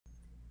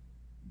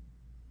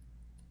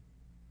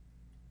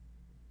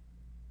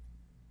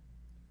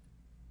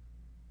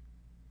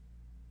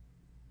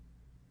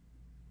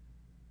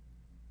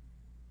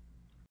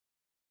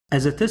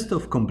As a test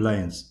of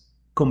compliance,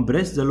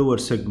 compress the lower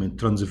segment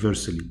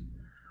transversely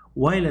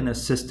while an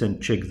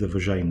assistant checks the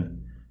vagina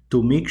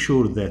to make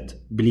sure that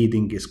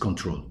bleeding is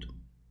controlled.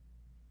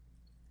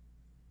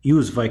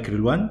 Use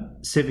Vicryl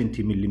 1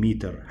 70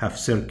 mm half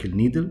circle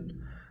needle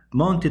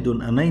mounted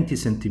on a 90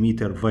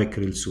 cm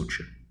Vicryl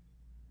suture.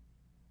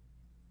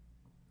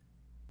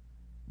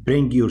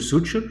 Bring your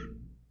suture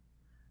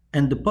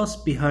and pass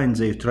behind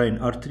the uterine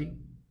artery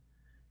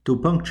to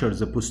puncture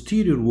the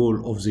posterior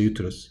wall of the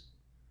uterus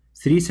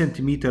 3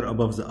 cm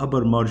above the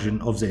upper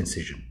margin of the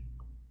incision.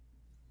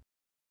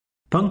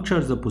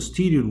 Puncture the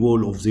posterior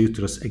wall of the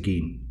uterus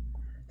again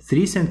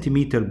 3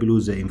 cm below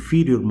the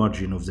inferior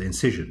margin of the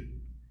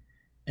incision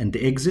and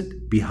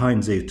exit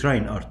behind the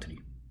uterine artery.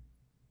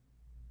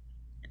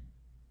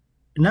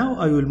 Now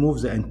I will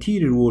move the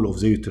anterior wall of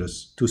the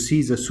uterus to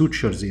see the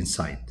sutures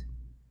inside.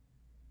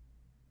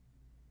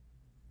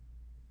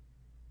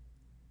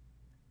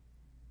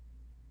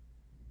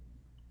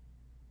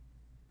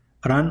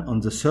 Run on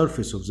the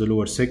surface of the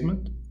lower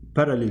segment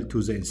parallel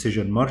to the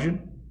incision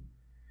margin.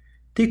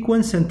 Take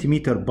 1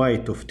 cm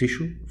bite of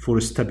tissue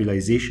for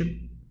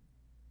stabilization.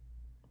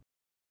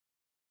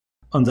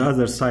 On the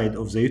other side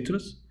of the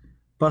uterus,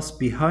 pass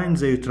behind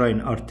the uterine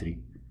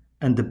artery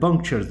and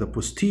puncture the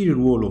posterior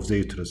wall of the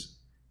uterus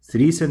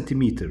 3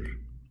 cm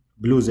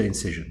below the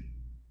incision.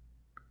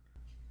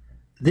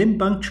 Then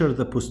puncture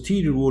the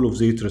posterior wall of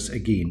the uterus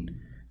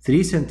again 3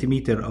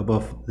 cm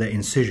above the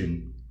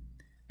incision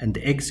and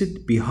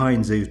exit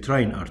behind the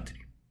uterine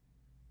artery.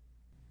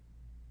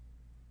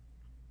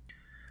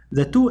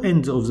 The two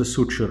ends of the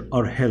suture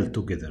are held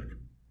together.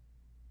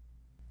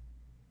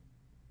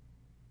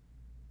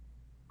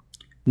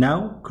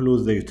 Now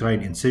close the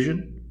uterine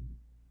incision.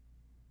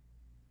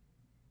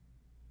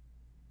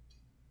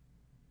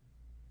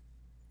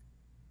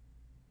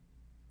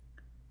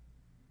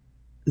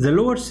 The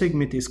lower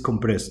segment is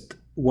compressed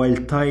while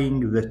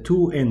tying the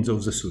two ends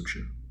of the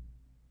suture.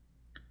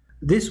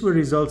 This will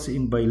result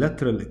in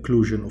bilateral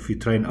occlusion of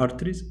uterine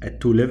arteries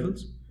at two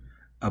levels,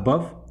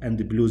 above and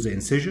below the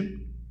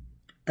incision,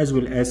 as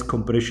well as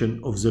compression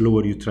of the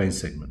lower uterine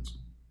segments.